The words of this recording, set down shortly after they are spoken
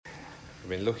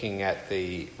We've been looking at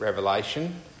the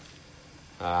Revelation.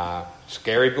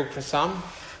 Scary book for some,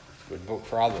 good book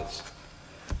for others.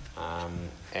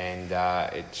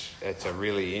 It's a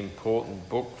really important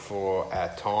book for our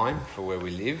time, for where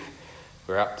we live.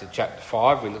 We're up to chapter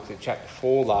 5. We looked at chapter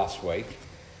 4 last week.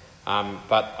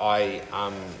 But I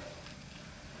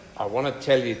want to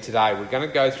tell you today, we're going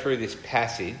to go through this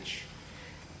passage,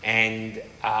 and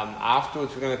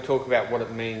afterwards we're going to talk about what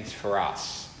it means for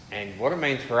us. And what it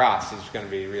means for us is going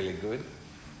to be really good.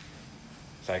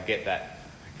 So get that.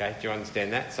 Okay, do you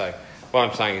understand that? So what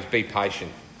I'm saying is be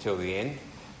patient till the end.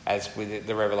 As with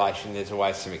the Revelation, there's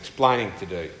always some explaining to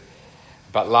do.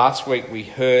 But last week we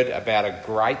heard about a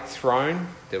great throne.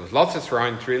 There was lots of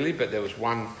thrones really, but there was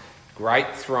one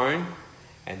great throne,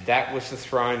 and that was the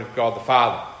throne of God the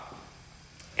Father.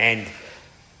 And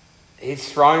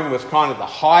his throne was kind of the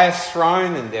highest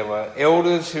throne, and there were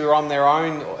elders who were on their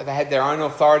own. They had their own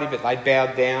authority, but they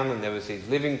bowed down, and there was these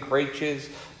living creatures,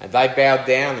 and they bowed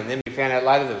down. And then we found out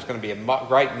later there was going to be a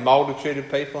great multitude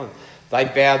of people, and they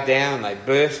bowed down, and they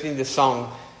burst into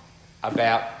song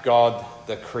about God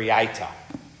the Creator.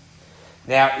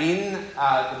 Now, in the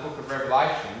book of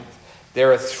Revelation,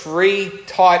 there are 3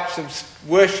 types of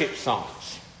worship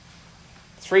songs.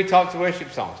 3 types of worship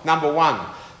songs. Number 1,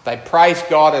 they praise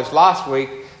God, as last week,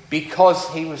 because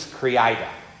he was creator.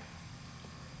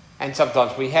 And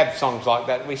sometimes we have songs like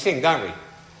that we sing, don't we?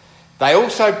 They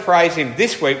also praise him.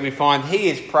 This week we find he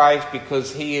is praised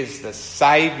because he is the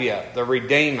Saviour, the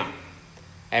Redeemer.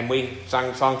 And we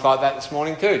sung songs like that this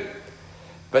morning too.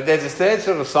 But there's a third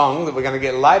sort of song that we're going to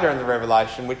get later in the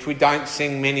Revelation, which we don't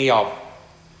sing many of.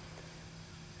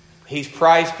 He's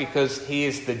praised because he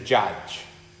is the judge,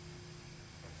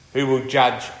 who will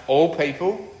judge all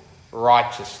people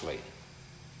righteously.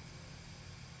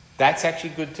 That's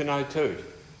actually good to know too,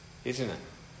 isn't it?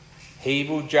 He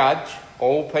will judge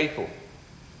all people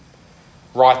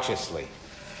righteously.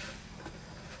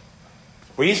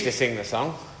 We used to sing the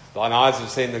song, "Thine eyes have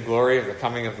seen the glory of the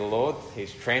coming of the Lord.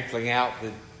 He's trampling out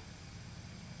the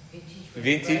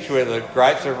vintage where the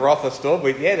grapes of wrath are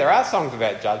stored." Yeah, there are songs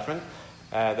about judgment.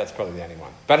 That's probably the only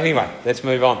one. But anyway, let's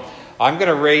move on. I'm going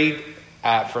to read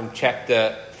from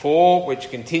chapter 4,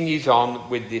 which continues on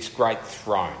with this great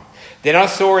throne. "Then I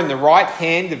saw in the right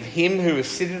hand of him who was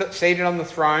seated on the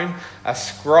throne a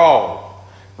scroll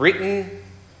written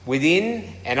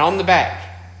within and on the back,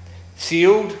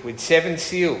 sealed with 7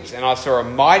 seals. And I saw a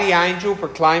mighty angel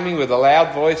proclaiming with a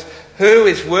loud voice, 'Who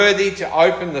is worthy to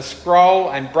open the scroll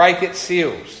and break its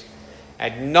seals?'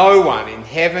 And no one in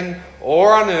heaven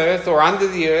or on earth or under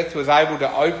the earth was able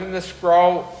to open the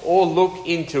scroll or look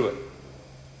into it.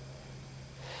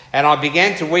 And I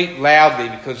began to weep loudly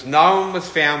because no one was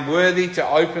found worthy to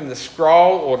open the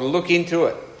scroll or to look into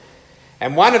it.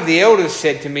 And one of the elders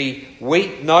said to me,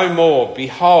 'Weep no more.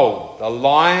 Behold, the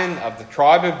Lion of the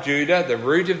tribe of Judah, the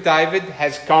Root of David,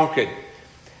 has conquered,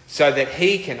 so that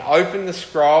he can open the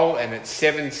scroll and its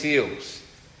 7 seals.'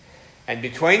 And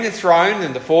between the throne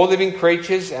and the 4 living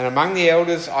creatures and among the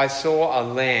elders I saw a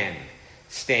lamb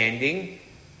standing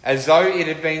as though it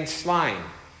had been slain,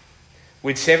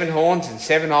 with 7 horns and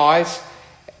 7 eyes,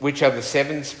 which are the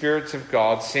 7 spirits of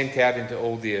God sent out into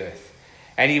all the earth.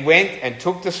 And he went and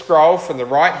took the scroll from the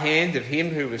right hand of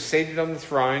him who was seated on the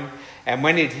throne. And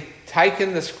when he'd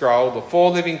taken the scroll, the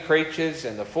 4 living creatures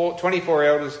and the 24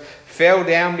 elders fell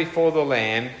down before the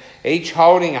Lamb, each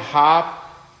holding a harp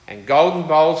and golden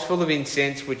bowls full of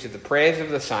incense, which are the prayers of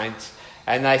the saints.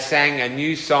 And they sang a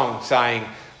new song, saying,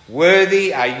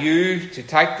 'Worthy are you to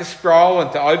take the scroll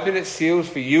and to open its seals,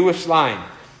 for you were slain.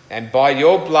 And by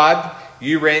your blood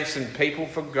you ransomed people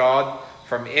for God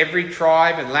from every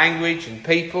tribe and language and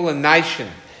people and nation.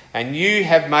 And you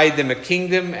have made them a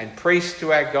kingdom and priests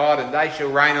to our God, and they shall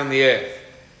reign on the earth.'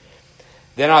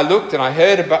 Then I looked and I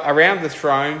heard around the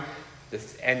throne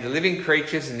and the living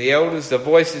creatures and the elders the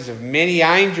voices of many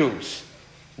angels,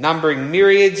 numbering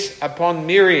myriads upon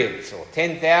myriads, or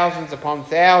 10,000s upon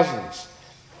thousands,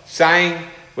 saying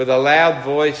with a loud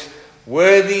voice,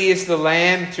 'Worthy is the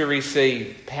Lamb to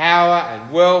receive power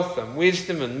and wealth and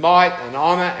wisdom and might and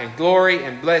honour and glory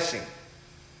and blessing.'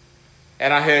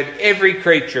 And I heard every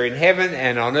creature in heaven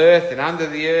and on earth and under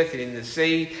the earth and in the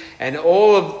sea and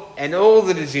all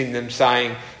that is in them,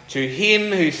 saying, 'To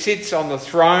him who sits on the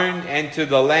throne and to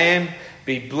the Lamb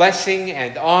be blessing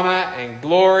and honour and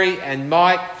glory and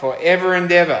might for ever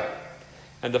and ever.'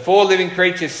 And the 4 living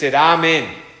creatures said, 'Amen.'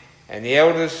 And the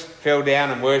elders fell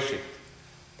down and worshipped."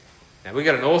 Now we've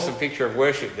got an awesome picture of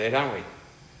worship there, don't we?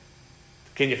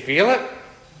 Can you feel it?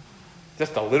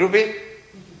 Just a little bit?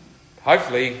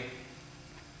 Hopefully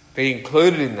be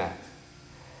included in that.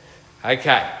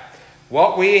 Okay.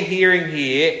 What we're hearing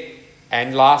here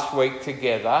and last week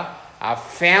together are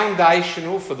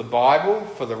foundational for the Bible,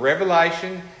 for the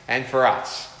Revelation, and for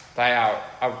us. They are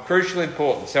of crucial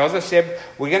importance. So as I said,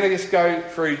 we're going to just go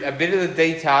through a bit of the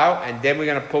detail and then we're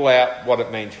going to pull out what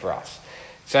it means for us.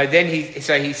 So then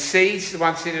he sees the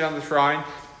one sitting on the throne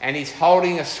and he's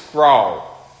holding a scroll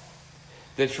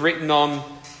that's written on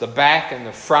the back and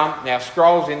the front. Now,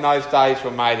 scrolls in those days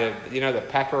were made of, the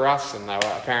papyrus, and they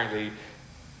were apparently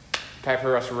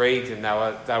papyrus reeds, and they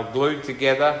were glued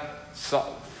together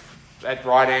at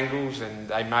right angles, and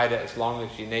they made it as long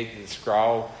as you needed the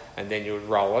scroll, and then you would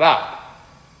roll it up,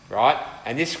 right?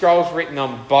 And this scroll's written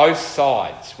on both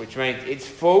sides, which means it's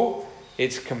full,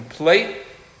 it's complete,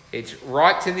 it's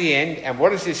right to the end. And what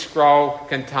does this scroll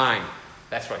contain?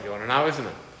 That's what you want to know, isn't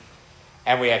it?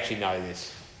 And we actually know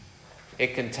this.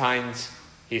 It contains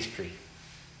history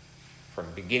from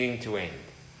beginning to end.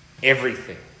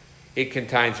 Everything. It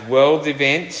contains world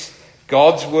events,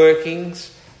 God's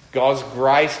workings, God's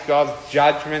grace, God's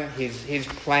judgment, His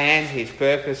plan, His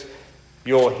purpose,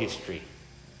 your history,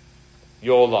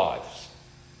 your lives.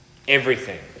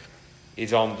 Everything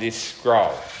is on this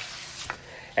scroll.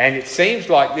 And it seems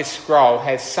like this scroll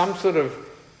has some sort of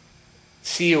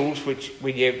seals, which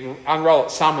when you unroll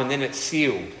it some and then it's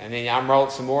sealed, and then you unroll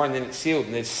it some more and then it's sealed,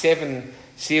 and there's 7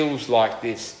 seals like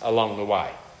this along the way.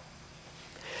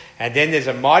 And then there's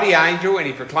a mighty angel, and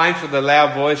he proclaims with a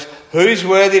loud voice, "Who's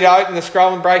worthy to open the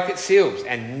scroll and break its seals?"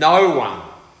 And no one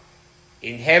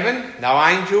in heaven, no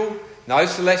angel, no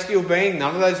celestial being,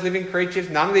 none of those living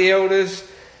creatures, none of the elders,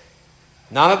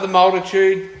 none of the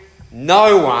multitude,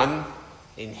 no one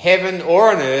in heaven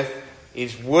or on earth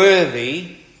is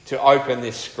worthy to open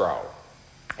this scroll.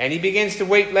 And he begins to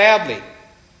weep loudly.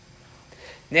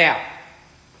 Now,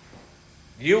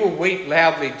 you will weep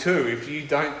loudly too if you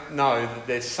don't know that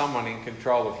there's someone in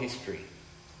control of history.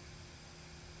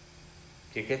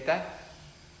 Do you get that?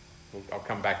 I'll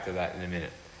come back to that in a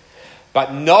minute.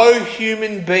 But no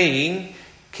human being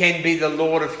can be the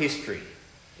Lord of history,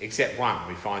 except one.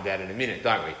 We find out in a minute,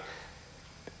 don't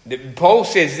we? Paul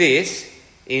says this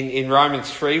in Romans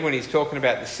 3 when he's talking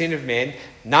about the sin of men.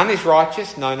 None is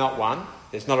righteous, no, not one.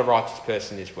 There's not a righteous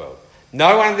person in this world.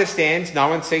 No one understands, no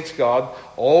one seeks God.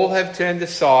 All have turned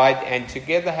aside and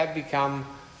together have become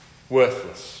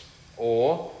worthless.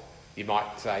 Or, you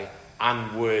might say,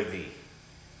 unworthy.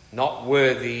 Not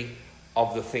worthy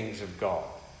of the things of God.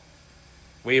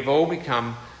 We have all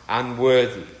become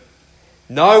unworthy.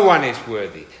 No one is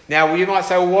worthy. Now, you might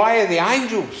say, well, why are the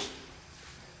angels?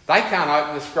 They can't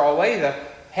open the scroll either.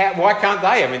 Why can't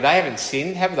they? I mean, they haven't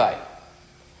sinned, have they?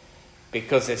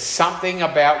 Because there's something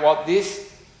about what this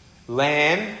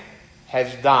Lamb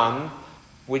has done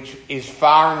which is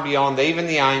far and beyond even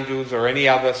the angels or any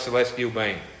other celestial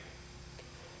being.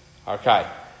 Okay,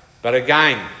 but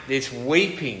again, this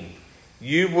weeping,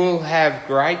 you will have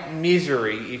great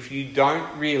misery if you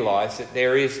don't realise that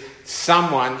there is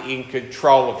someone in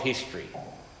control of history.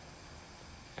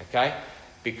 Okay?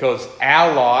 Because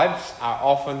our lives are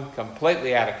often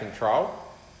completely out of control.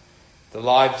 The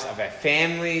lives of our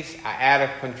families are out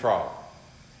of control.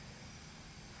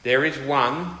 There is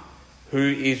one who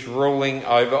is ruling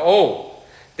over all.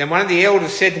 Then one of the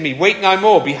elders said to me, "Weep no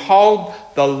more. Behold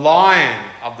the Lion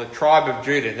of the tribe of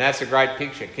Judah." And that's a great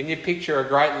picture. Can you picture a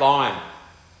great lion?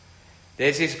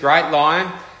 There's this great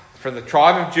lion from the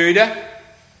tribe of Judah.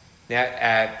 Now,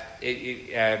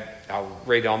 I'll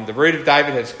read on. The root of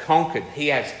David has conquered. He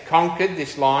has conquered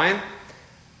this lion,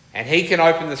 and he can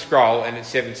open the scroll and its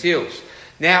 7 seals.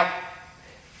 Now,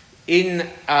 in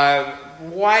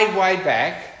way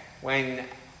back, when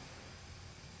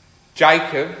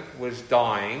Jacob was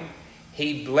dying,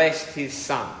 he blessed his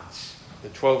sons, the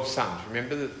 12 sons.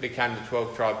 Remember that became the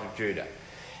 12 tribes of Judah.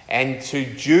 And to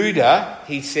Judah,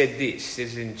 he said this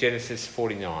is in Genesis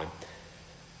 49.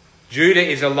 "Judah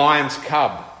is a lion's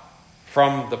cub.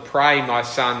 From the prey, my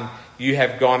son, you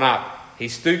have gone up. He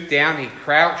stooped down, he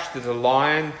crouched as a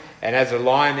lion, and as a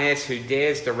lioness who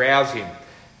dares to rouse him.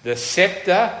 The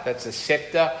scepter," that's a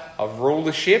scepter of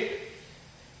rulership,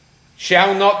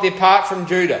 "shall not depart from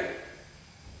Judah,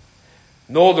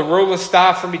 nor the ruler's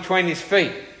staff from between his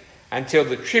feet, until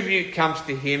the tribute comes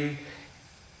to him,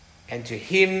 and to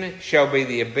him shall be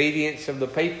the obedience of the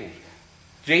people."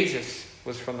 Jesus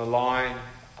was from the line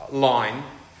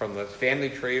from the family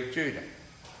tree of Judah.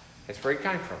 That's where he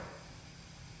came from.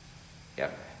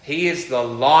 Yep. He is the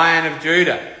Lion of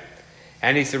Judah,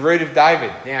 and he's the root of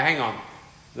David. Now, hang on.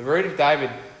 The root of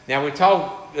David. Now, we're told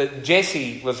that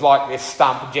Jesse was like this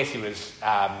stump. Jesse was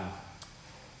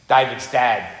David's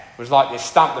dad. Was like this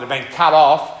stump that had been cut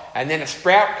off, and then a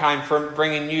sprout came from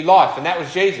bringing new life, and that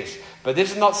was Jesus. But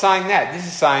this is not saying that. This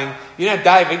is saying,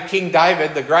 David, King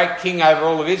David, the great king over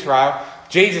all of Israel,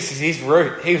 Jesus is his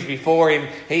root. He was before him.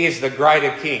 He is the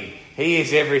greater king. He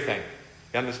is everything.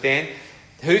 You understand?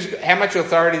 How much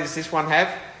authority does this one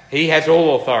have? He has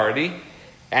all authority.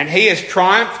 And he has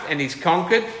triumphed and he's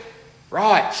conquered.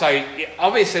 Right, so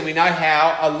obviously we know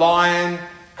how a lion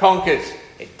conquers.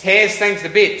 It tears things to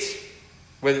bits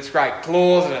with its great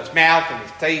claws and its mouth and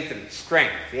its teeth and its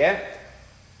strength, yeah?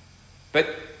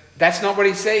 But that's not what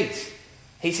he sees.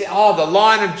 He said, the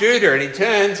Lion of Judah. And he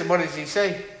turns and what does he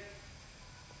see?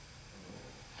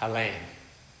 A lamb.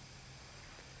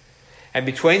 And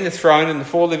between the throne and the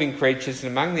four living creatures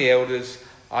and among the elders,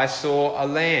 I saw a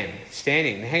lamb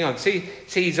standing. Hang on, see,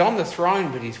 he's on the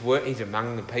throne, but he's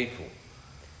among the people.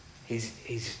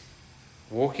 He's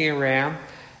walking around.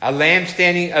 A lamb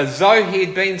standing as though he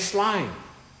had been slain.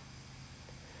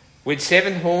 With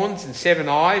 7 horns and 7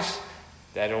 eyes.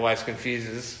 That always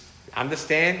confuses.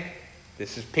 Understand?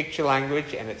 This is picture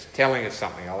language and it's telling us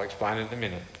something. I'll explain it in a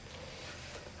minute.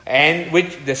 And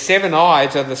which the 7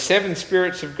 eyes are the 7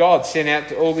 spirits of God sent out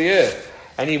to all the earth.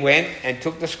 And he went and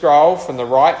took the scroll from the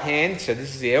right hand. So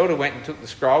this is the elder, went and took the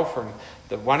scroll from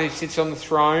the one who sits on the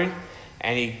throne.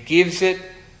 And he gives it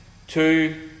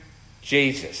to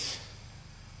Jesus.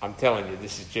 I'm telling you,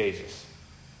 this is Jesus.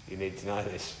 You need to know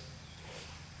this.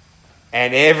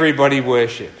 And everybody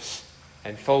worships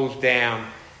and falls down,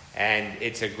 and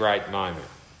it's a great moment.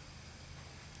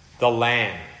 The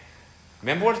Lamb.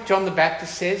 Remember what John the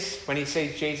Baptist says when he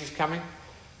sees Jesus coming?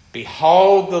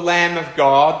 Behold the Lamb of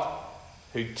God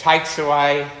who takes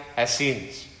away our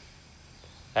sins.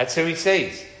 That's who he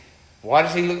sees. Why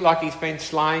does he look like he's been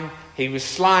slain? He was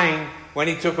slain when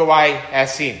he took away our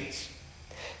sins.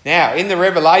 Now, in the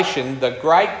Revelation, the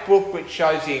great book which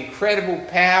shows the incredible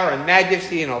power and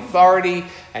majesty and authority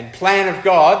and plan of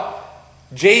God,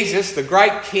 Jesus, the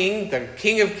great King, the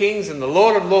King of Kings and the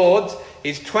Lord of Lords,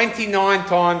 is 29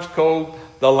 times called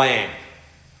the Lamb.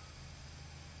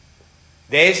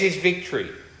 There's his victory.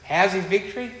 How's his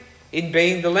victory? In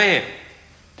being the Lamb.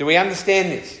 Do we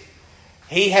understand this?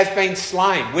 He has been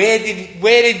slain. Where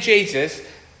did Jesus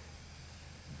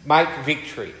make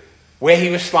victory? Where he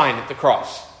was slain at the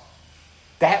cross.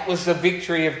 That was the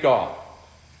victory of God.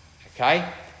 Okay?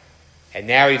 And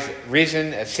now he's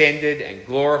risen, ascended and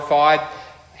glorified.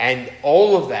 And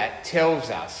all of that tells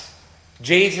us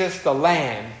Jesus the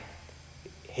Lamb,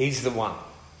 he's the one.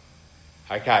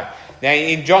 Okay. Now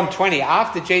in John 20,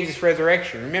 after Jesus'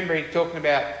 resurrection, remember he's talking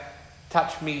about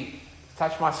touch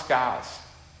my scars,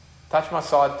 touch my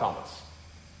side, Thomas.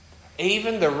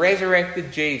 Even the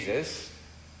resurrected Jesus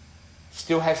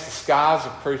still has the scars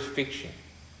of crucifixion.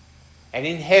 And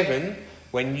in heaven,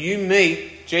 when you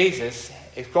meet Jesus,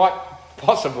 it's quite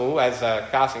possible, as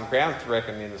Casting Crowns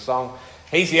reckon in the song,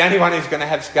 he's the only one who's going to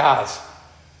have scars.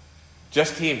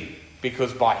 Just him.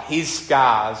 Because by his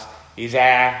scars is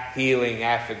our healing,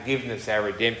 our forgiveness, our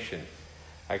redemption.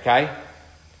 Okay?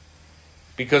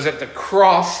 Because at the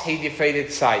cross, he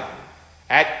defeated Satan.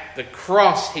 At the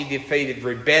cross, he defeated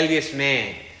rebellious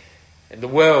man and the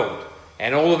world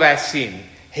and all of our sin.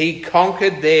 He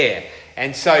conquered there.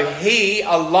 And so he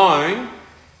alone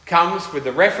comes with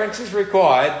the references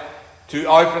required to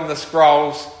open the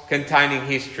scrolls containing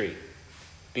history.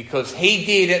 Because he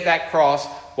did at that cross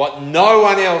what no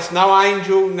one else, no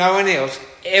angel, no one else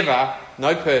ever,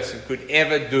 no person could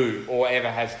ever do or ever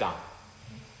has done.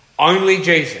 Only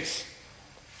Jesus,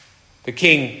 the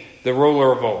King, the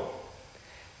ruler of all.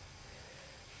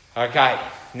 Okay,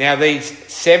 now these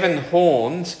 7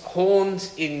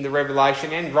 horns in the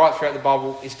Revelation and right throughout the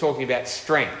Bible is talking about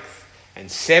strength. And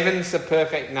 7's the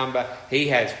perfect number. He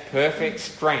has perfect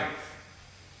strength.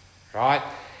 Right?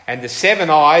 And the 7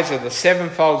 eyes are the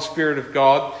 7-fold Spirit of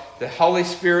God, the Holy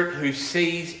Spirit who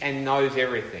sees and knows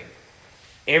everything.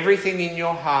 Everything in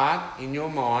your heart, in your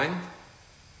mind,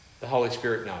 the Holy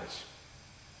Spirit knows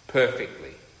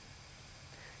perfectly.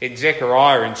 In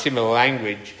Zechariah, in similar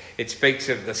language, it speaks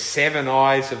of the 7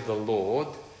 eyes of the Lord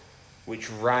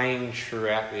which range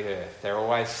throughout the earth. They're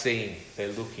always seeing, they're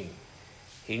looking.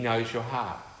 He knows your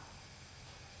heart.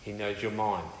 He knows your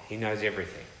mind. He knows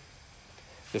everything.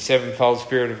 The 7-fold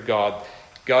Spirit of God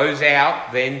goes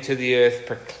out then to the earth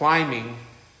proclaiming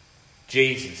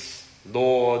Jesus,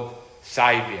 Lord,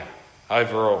 Saviour,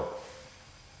 over all.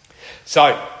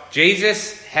 So,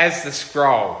 Jesus has the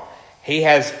scroll. He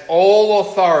has all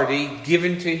authority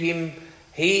given to him.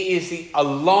 He is the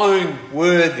alone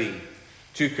worthy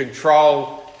to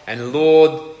control and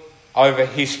lord over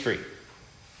history.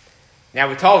 Now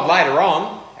we're told later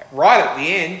on, right at the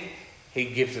end, he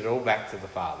gives it all back to the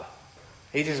Father.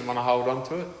 He doesn't want to hold on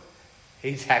to it.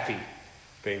 He's happy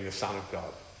being the Son of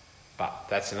God. But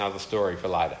that's another story for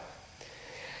later.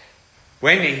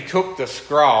 When he took the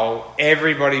scroll,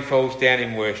 everybody falls down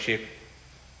in worship.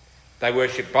 They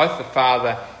worship both the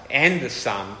Father and the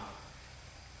Son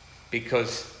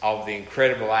because of the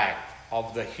incredible act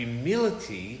of the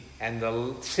humility and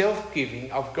the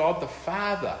self-giving of God the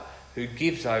Father, who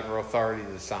gives over authority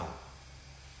to the Son.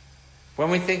 When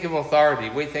we think of authority,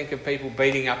 we think of people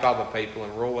beating up other people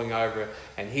and ruling over,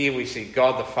 and here we see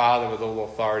God the Father with all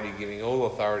authority, giving all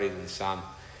authority to the Son,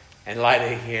 and later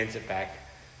he hands it back.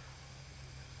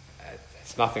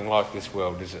 It's nothing like this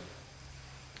world, is it?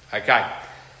 Okay.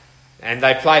 And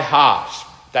they play harps.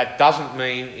 That doesn't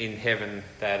mean in heaven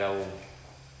that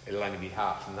it'll only be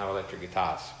harps and no electric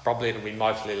guitars. Probably it'll be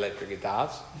mostly electric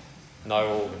guitars,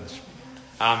 no organs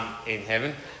in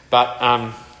heaven. But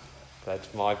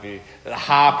that's my view. The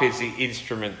harp is the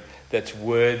instrument that's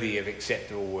worthy of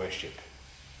acceptable worship.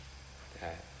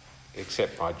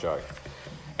 Accept my joke.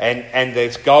 And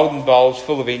there's golden bowls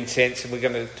full of incense, and we're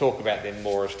going to talk about them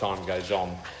more as time goes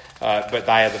on. But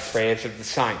they are the prayers of the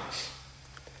saints.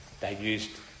 They're used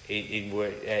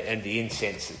and the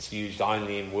incense that's used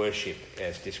only in worship,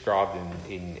 as described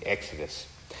in Exodus.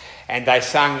 And they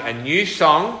sung a new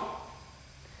song,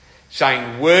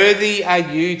 saying, "Worthy are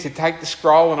you to take the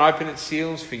scroll and open its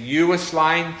seals, for you were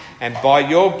slain, and by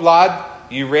your blood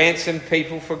you ransomed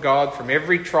people for God from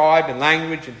every tribe and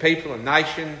language and people and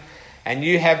nation, and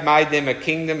you have made them a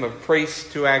kingdom of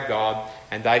priests to our God,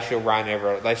 and they shall reign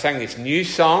ever." They sang this new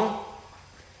song.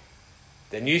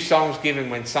 The new song's given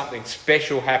when something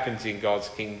special happens in God's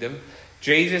kingdom.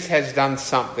 Jesus has done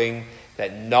something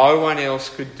that no one else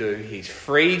could do. He's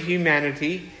freed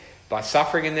humanity by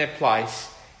suffering in their place,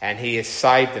 and he has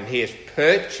saved them. He has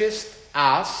purchased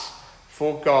us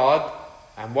for God.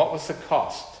 And what was the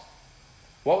cost?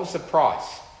 What was the price?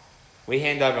 We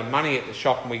hand over money at the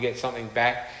shop and we get something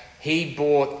back. He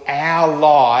bought our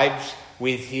lives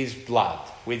with his blood,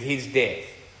 with his death.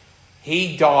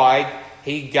 He died.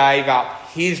 He gave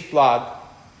up his blood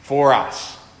for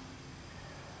us.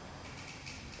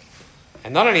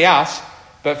 And not only us,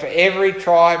 but for every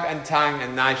tribe and tongue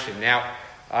and nation. Now,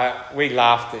 we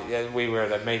laughed. We were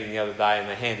at a meeting the other day and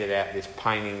they handed out this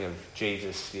painting of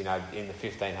Jesus, in the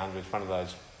 1500s, one of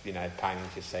those,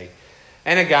 paintings you see.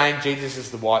 And again, Jesus is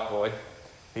the white boy.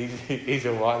 He's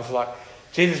a white. It's like,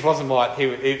 Jesus wasn't white.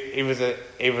 He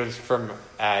was from,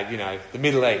 the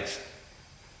Middle East.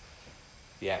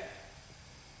 Yeah.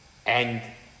 And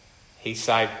he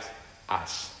saved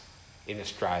us in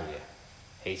Australia.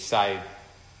 He saved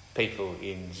people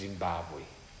in Zimbabwe.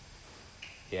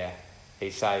 Yeah.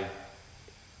 He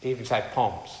even saved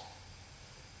Poms.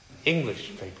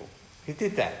 English people. He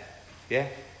did that. Yeah.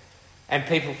 And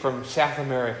people from South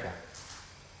America.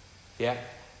 Yeah.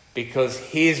 Because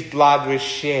his blood was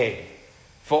shed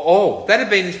for all. That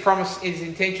had been his promise, his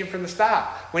intention from the start.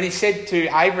 When he said to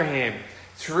Abraham,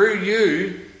 "Through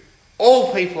you,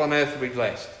 all people on earth will be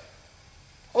blessed."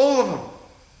 All of them.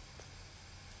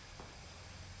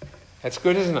 That's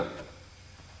good, isn't it?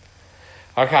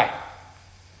 Okay.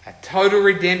 A total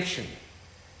redemption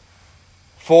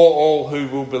for all who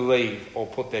will believe or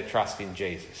put their trust in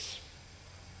Jesus.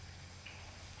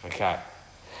 Okay.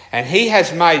 And he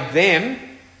has made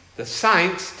them, the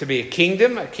saints, to be a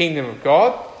kingdom of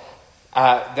God.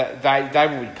 They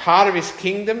will be part of his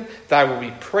kingdom. They will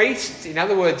be priests. In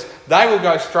other words, they will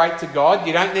go straight to God.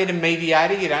 You don't need a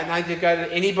mediator. You don't need to go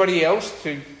to anybody else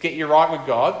to get you right with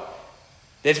God.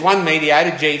 There's one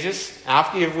mediator, Jesus.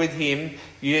 After you're with him,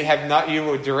 you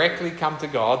will directly come to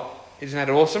God. Isn't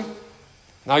that awesome?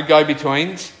 No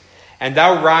go-betweens. And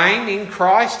they'll reign in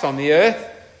Christ on the earth,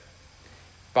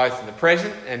 both in the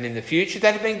present and in the future.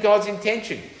 That had been God's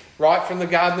intention, right from the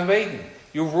Garden of Eden.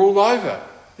 You'll rule over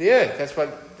the earth. That's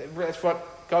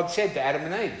what God said to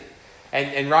Adam and Eve.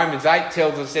 And Romans 8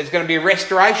 tells us there's going to be a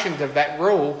restoration of that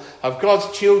rule of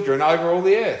God's children over all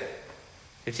the earth.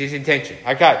 It's his intention.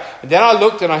 Okay. And then I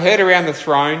looked and I heard around the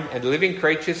throne and the living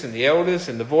creatures and the elders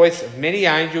and the voice of many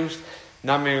angels,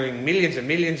 numbering millions and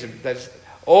millions of...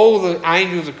 All the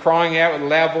angels are crying out with a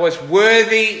loud voice,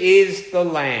 "Worthy is the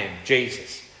Lamb,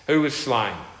 Jesus, who was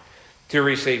slain, to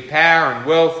receive power and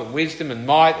wealth and wisdom and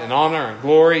might and honour and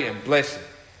glory and blessing."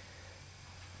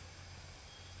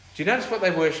 Do you notice what they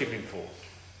worship him for?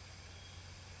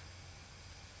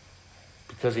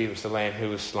 Because he was the Lamb who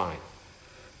was slain.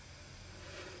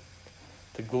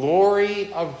 The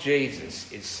glory of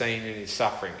Jesus is seen in his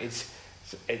suffering.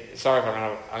 Sorry if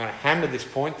I'm going to hammer this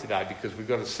point today because we've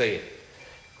got to see it.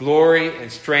 Glory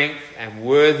and strength and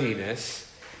worthiness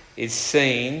is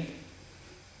seen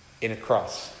in a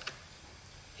cross,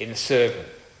 in a servant,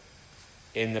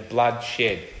 in the blood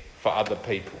shed for other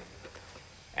people.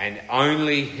 and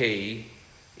only he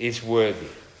is worthy.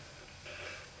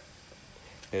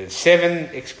 There are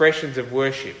 7 expressions of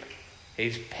worship.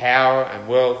 His power and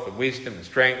wealth and wisdom and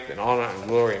strength and honour and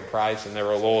glory and praise, and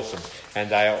they're all awesome.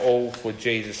 And they are all for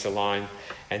Jesus alone.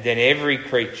 And then every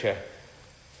creature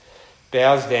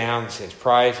bows down and says,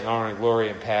 praise and honour and glory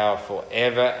and power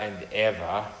forever and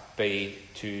ever be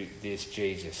to this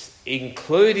Jesus,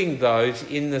 including those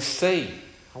in the sea.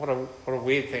 What a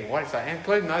weird thing. Why is that?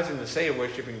 Including those in the sea are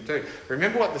worshipping too.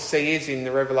 Remember what the sea is in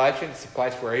the Revelation? It's the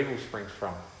place where evil springs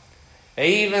from.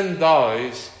 Even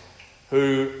those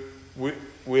who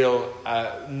will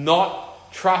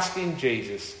not trust in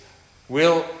Jesus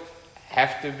will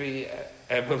have to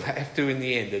in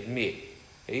the end admit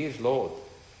he is Lord,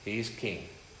 he is King,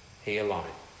 he alone.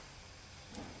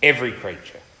 Every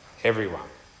creature, everyone.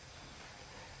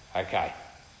 Okay,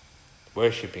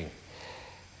 worshipping.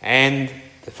 And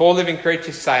the 4 living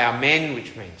creatures say amen,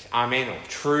 which means amen or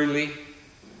truly.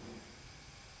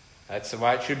 That's the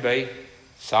way it should be.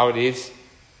 So it is.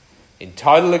 In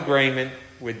total agreement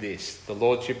with this, the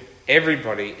Lordship,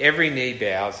 everybody, every knee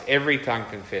bows, every tongue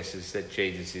confesses that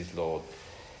Jesus is Lord.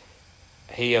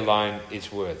 He alone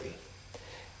is worthy.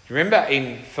 Remember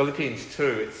in Philippians 2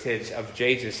 it says of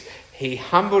Jesus, he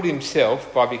humbled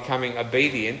himself by becoming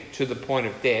obedient to the point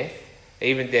of death,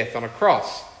 even death on a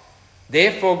cross.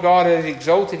 Therefore God has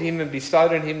exalted him and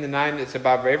bestowed on him the name that's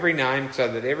above every name, so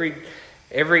that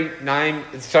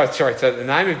so the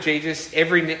name of Jesus,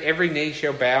 every knee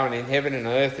shall bow, and in heaven and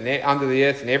earth and under the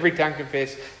earth, and every tongue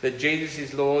confess that Jesus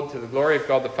is Lord, to the glory of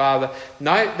God the Father.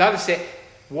 Notice that.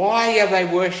 Why are they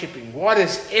worshipping? Why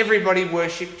does everybody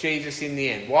worship Jesus in the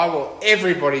end? Why will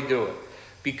everybody do it?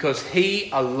 Because he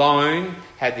alone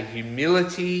had the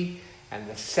humility and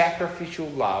the sacrificial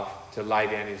love to lay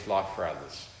down his life for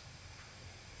others.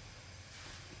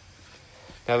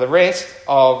 Now the rest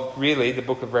of really the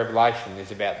book of Revelation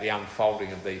is about the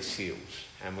unfolding of these seals,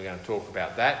 and we're going to talk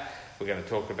about that. We're going to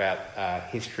talk about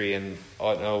history and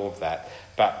all of that.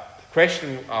 But the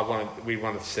question we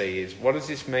want to see is, what does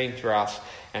this mean for us?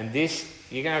 And this,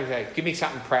 you're going to say, give me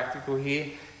something practical here.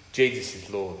 Jesus is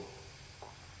Lord.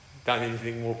 Don't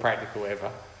anything more practical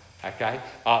ever. Okay?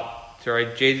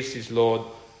 Jesus is Lord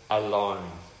alone.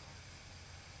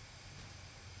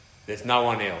 There's no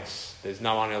one else. There's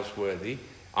no one else worthy.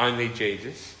 Only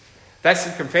Jesus. That's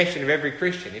the confession of every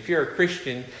Christian. If you're a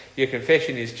Christian, your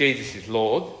confession is Jesus is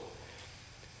Lord.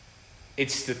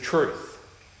 It's the truth.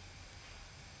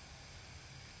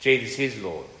 Jesus is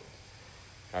Lord.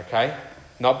 Okay?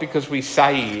 Not because we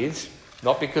say he is,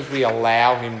 not because we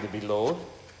allow him to be Lord.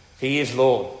 He is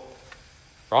Lord.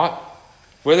 Right?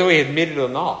 Whether we admit it or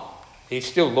not, he's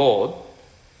still Lord.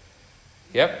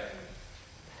 Yep.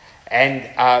 And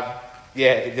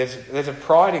there's a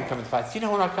pride in coming to faith. You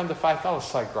know, when I come to faith, I was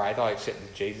so great. I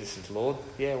accepted Jesus as Lord.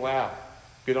 Yeah, wow.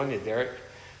 Good on you, Derek.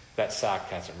 That's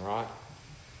sarcasm, right?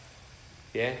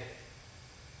 Yeah?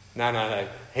 No.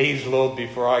 He's Lord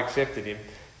before I accepted him,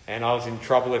 and I was in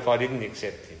trouble if I didn't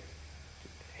accept him.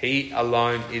 He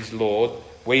alone is Lord.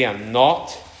 We are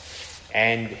not,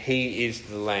 and he is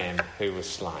the Lamb who was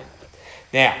slain.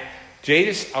 Now,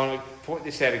 Jesus, I want to point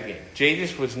this out again.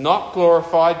 Jesus was not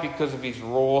glorified because of his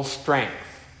raw strength,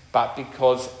 but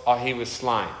because he was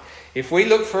slain. If we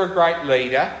look for a great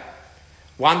leader,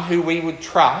 one who we would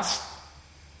trust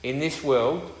in this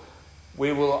world,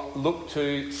 we will look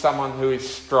to someone who is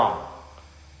strong,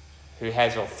 who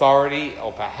has authority,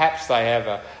 or perhaps they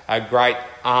have a great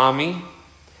army,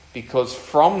 because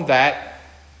from that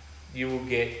you will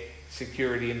get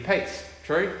security and peace.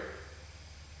 True?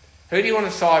 Who do you want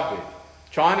to side with?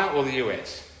 China or the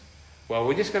US? Well,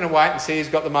 we're just going to wait and see who's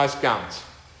got the most guns,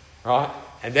 right?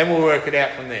 And then we'll work it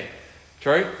out from there.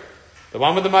 True? The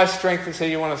one with the most strength is who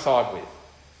you want to side with.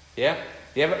 Yeah?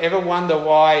 You ever wonder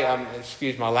why,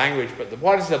 excuse my language, but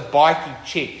why does a bikey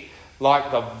chick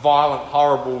like the violent,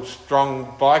 horrible,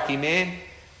 strong bikey man?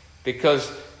 Because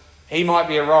he might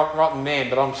be a rotten man,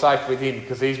 but I'm safe with him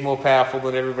because he's more powerful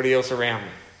than everybody else around me.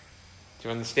 Do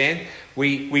you understand?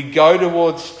 We go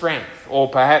towards strength, or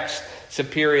perhaps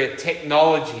superior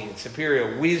technology and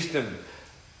superior wisdom.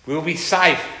 We'll be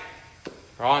safe,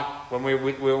 right, when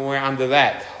we're under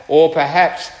that. Or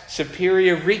perhaps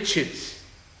superior riches.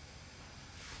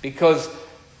 Because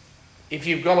if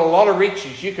you've got a lot of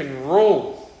riches, you can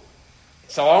rule.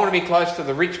 So I want to be close to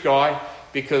the rich guy,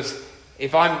 because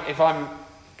if I'm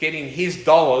getting his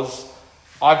dollars,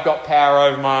 I've got power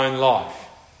over my own life.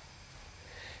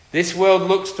 This world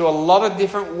looks to a lot of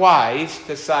different ways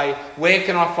to say, where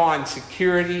can I find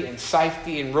security and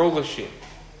safety and rulership?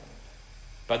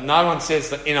 But no one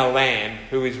says that in a lamb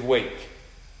who is weak.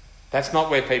 That's not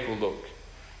where people look.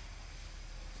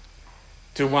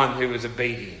 to one who was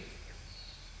obedient,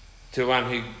 to one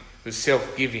who was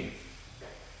self-giving,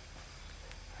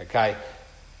 okay,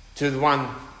 to the one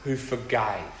who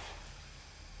forgave.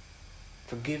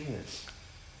 Forgiveness.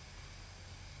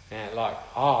 Now,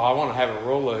 I want to have a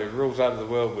ruler who rules over the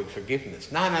world with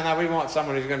forgiveness. No, we want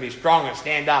someone who's going to be strong and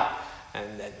stand up.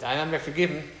 And don't forgive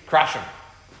him, crush him,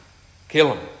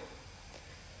 kill him.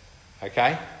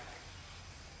 Okay?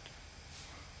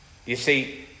 You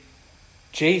see,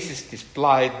 Jesus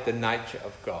displayed the nature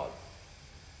of God.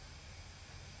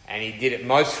 And he did it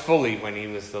most fully when he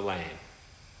was the Lamb.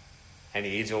 And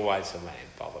he is always the Lamb,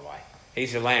 by the way.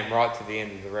 He's the Lamb right to the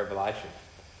end of the Revelation.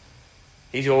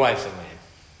 He's always the Lamb.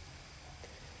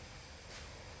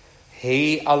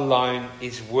 He alone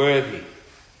is worthy.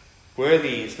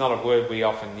 Worthy is not a word we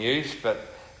often use, but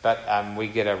we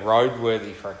get a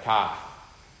roadworthy for a car.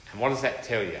 And what does that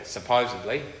tell you?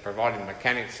 Supposedly, providing the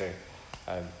mechanics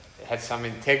have some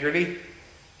integrity,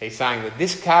 he's saying that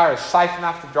this car is safe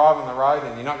enough to drive on the road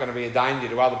and you're not going to be a danger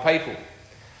to other people.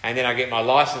 And then I get my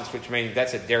licence, which means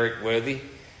that's a Derek worthy.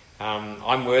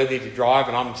 I'm worthy to drive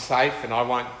and I'm safe and I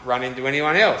won't run into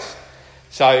anyone else.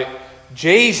 So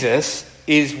Jesus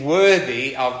is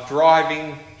worthy of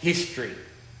driving history.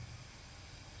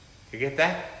 You get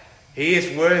that? He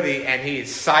is worthy and he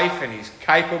is safe and he's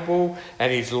capable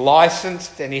and he's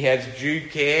licensed and he has due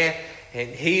care, and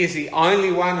he is the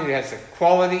only one who has the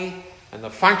quality and the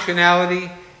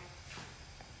functionality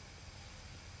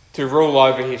to rule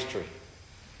over history.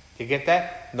 You get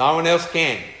that? No one else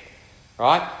can.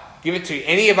 Right? Give it to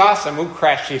any of us and we'll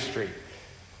crash history.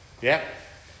 Yep.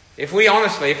 If we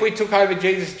took over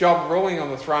Jesus' job ruling on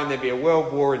the throne, there'd be a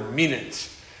world war in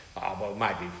minutes. Oh, well,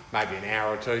 maybe an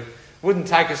hour or two. Wouldn't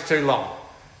take us too long.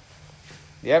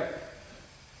 Yep.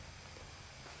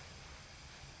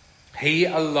 He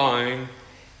alone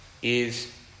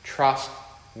is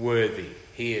trustworthy.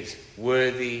 He is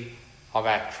worthy of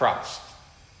our trust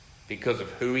because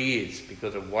of who he is,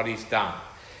 because of what he's done.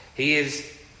 He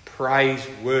is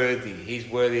praiseworthy. He's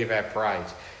worthy of our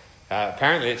praise.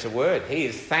 Apparently it's a word. He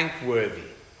is thankworthy.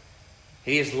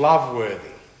 He is loveworthy.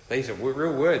 These are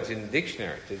real words in the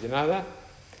dictionary. Did you know that?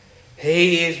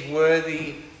 He is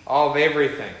worthy of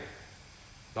everything.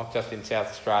 Not just in South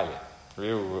Australia.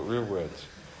 Real words.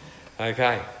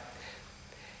 Okay.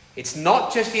 It's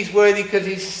not just he's worthy because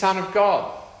he's the Son of God.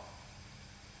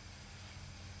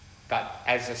 But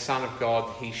as the Son of God,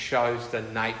 he shows the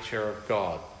nature of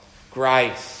God.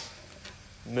 Grace,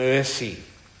 mercy,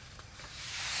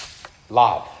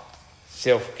 love,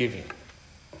 self-giving.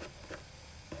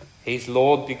 He's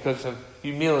Lord because of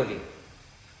humility,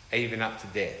 even up to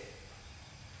death.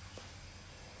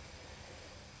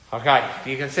 Okay,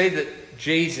 you can see that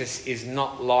Jesus is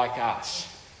not like us.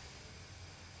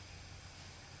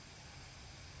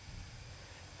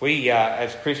 We,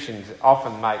 as Christians,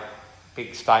 often make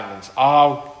big statements.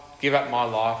 I'll give up my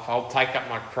life. I'll take up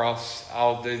my cross.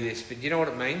 I'll do this. But you know what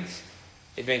it means?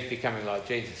 It means becoming like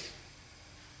Jesus.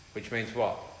 Which means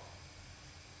what?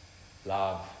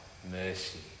 Love,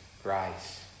 mercy,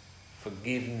 grace,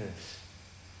 forgiveness,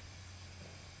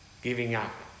 giving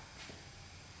up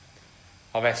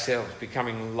of ourselves,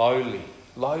 becoming lowly,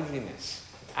 lowliness.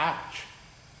 Ouch.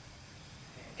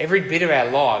 Every bit of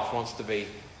our lives wants to be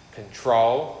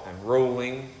control and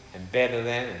ruling and better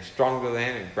than and stronger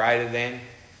than and greater than.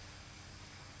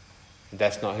 And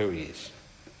that's not who he is.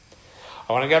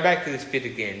 I want to go back to this bit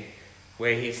again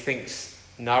where he thinks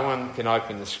no one can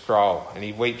open the scroll and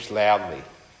he weeps loudly.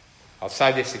 I'll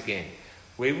say this again.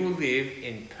 We will live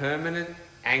in permanent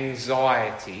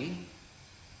anxiety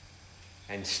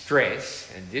and stress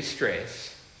and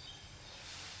distress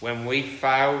when we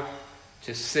fail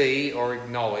to see or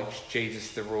acknowledge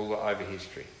Jesus the ruler over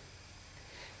history.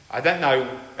 I don't know,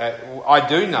 I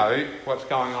do know what's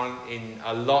going on in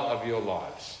a lot of your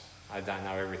lives. I don't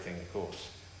know everything, of course.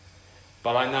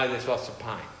 But I know there's lots of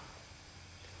pain.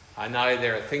 I know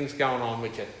there are things going on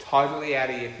which are totally out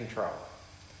of your control.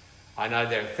 I know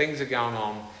there are things that are going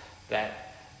on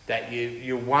that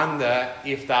you wonder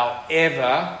if they'll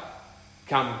ever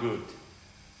come good.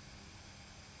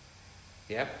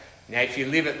 Yep. Now, if you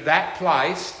live at that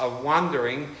place of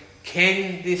wondering,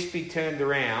 can this be turned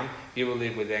around, you will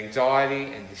live with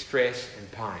anxiety and distress and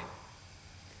pain.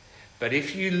 But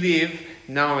if you live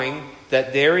knowing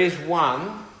that there is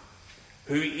one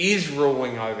who is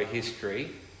ruling over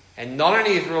history, and not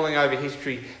only is ruling over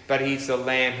history, but he's the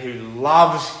Lamb who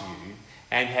loves you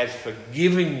and has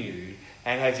forgiven you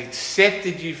and has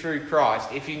accepted you through Christ,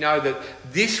 if you know that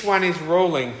this one is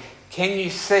ruling, can you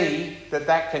see that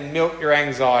that can melt your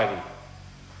anxiety?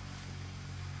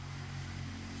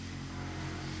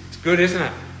 It's good, isn't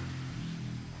it?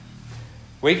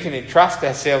 We can entrust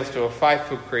ourselves to a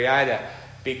faithful Creator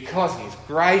because He's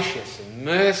gracious and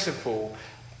merciful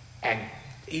and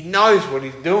He knows what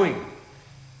He's doing.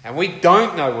 And we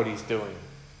don't know what He's doing.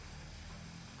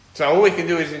 So all we can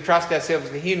do is entrust ourselves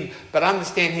to Him, but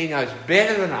understand He knows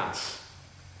better than us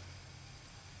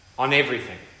on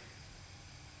everything.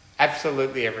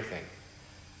 Absolutely everything.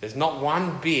 There's not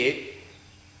one bit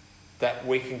that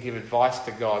we can give advice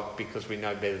to God because we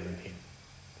know better than Him.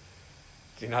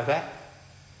 Do you know that?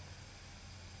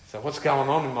 So what's going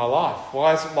on in my life?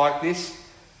 Why is it like this?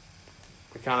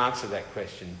 We can't answer that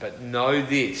question. But know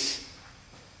this.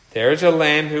 There is a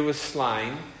Lamb who was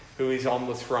slain who is on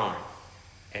the throne.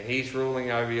 And He's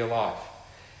ruling over your life.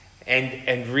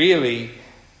 And really,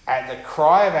 at the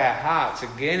cry of our hearts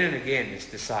again and again is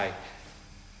to say,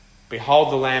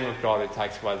 behold the Lamb of God who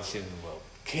takes away the sin of the world.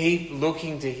 Keep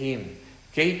looking to Him.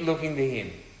 Keep looking to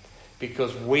Him.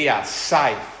 Because we are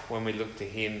safe when we look to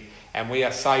Him. And we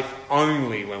are safe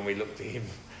only when we look to Him.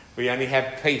 We only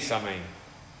have peace,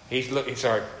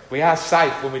 we are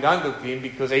safe when we don't look to Him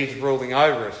because He's ruling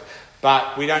over us.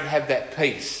 But we don't have that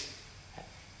peace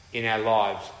in our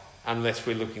lives unless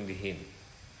we're looking to Him.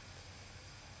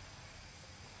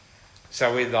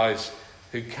 So we're those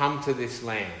who come to this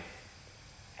Lamb,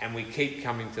 and we keep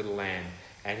coming to the Lamb,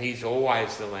 and He's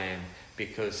always the Lamb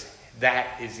because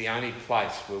that is the only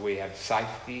place where we have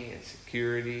safety and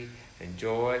security and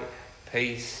joy,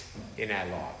 peace in our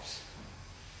lives.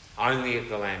 Only at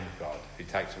the Lamb of God who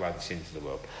takes away the sins of the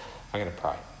world. I'm going to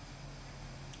pray.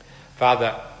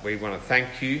 Father, we want to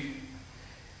thank You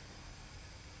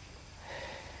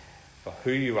for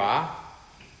who You are.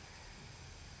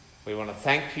 We want to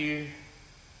thank You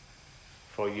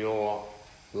for Your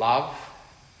love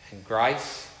and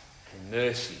grace and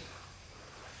mercy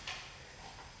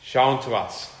shown to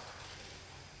us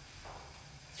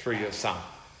through Your Son.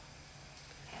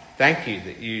 Thank You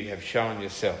that You have shown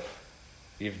Yourself.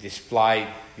 You've displayed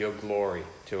Your glory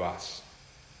to us.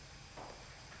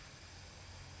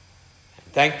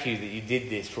 And thank You that You did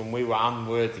this when we were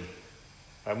unworthy,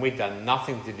 when we'd done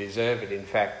nothing to deserve it. In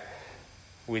fact,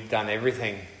 we'd done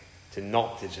everything to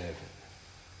not deserve it.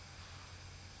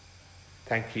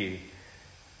 Thank You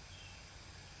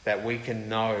that we can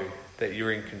know that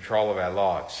You're in control of our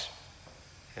lives.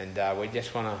 And we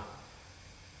just want to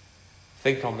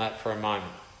think on that for a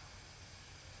moment.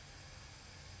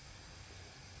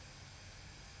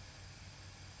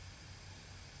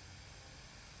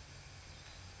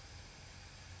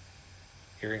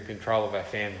 You're in control of our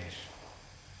families.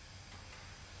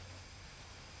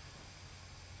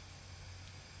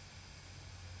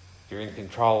 You're in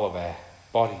control of our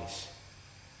bodies,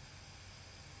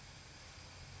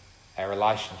 our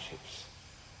relationships.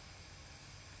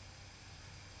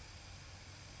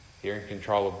 You're in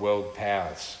control of world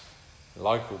powers,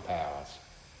 local powers.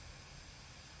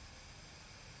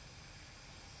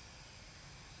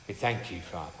 We thank You,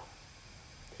 Father,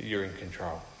 that You're in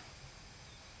control.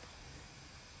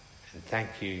 And thank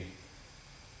You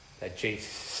that Jesus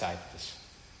saved us.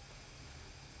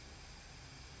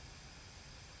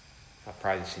 I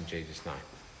pray this in Jesus' name.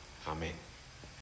 Amen.